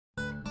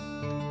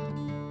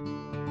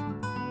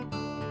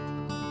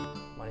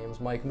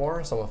Mike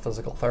Moras. I'm a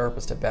physical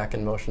therapist at Back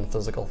in Motion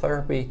Physical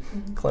Therapy,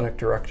 clinic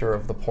director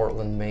of the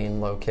Portland,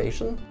 Maine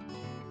location.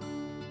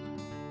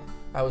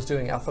 I was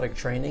doing athletic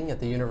training at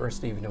the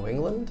University of New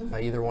England.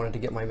 I either wanted to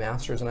get my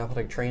master's in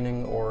athletic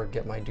training or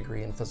get my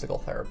degree in physical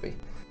therapy.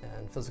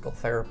 And physical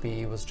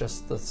therapy was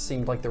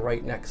seemed like the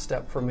right next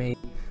step for me.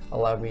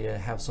 Allowed me to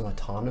have some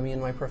autonomy in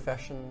my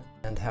profession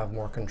and have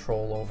more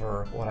control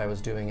over what I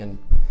was doing and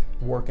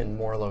work in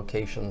more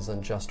locations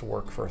than just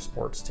work for a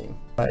sports team.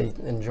 I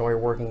enjoy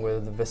working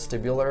with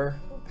vestibular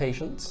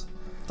patients.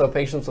 So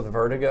patients with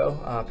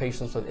vertigo,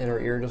 patients with inner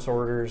ear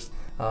disorders,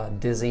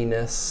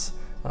 dizziness,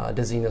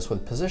 dizziness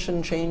with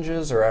position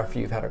changes, or after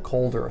you've had a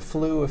cold or a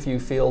flu, if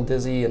you feel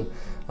dizzy and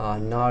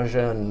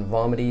nausea and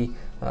vomity.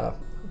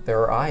 There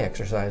are eye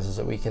exercises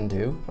that we can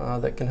do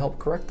that can help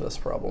correct this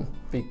problem.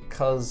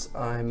 Because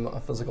I'm a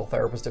physical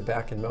therapist at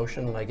Back in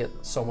Motion and I get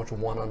so much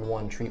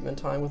one-on-one treatment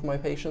time with my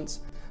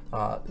patients,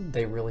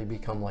 they really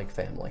become like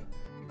family.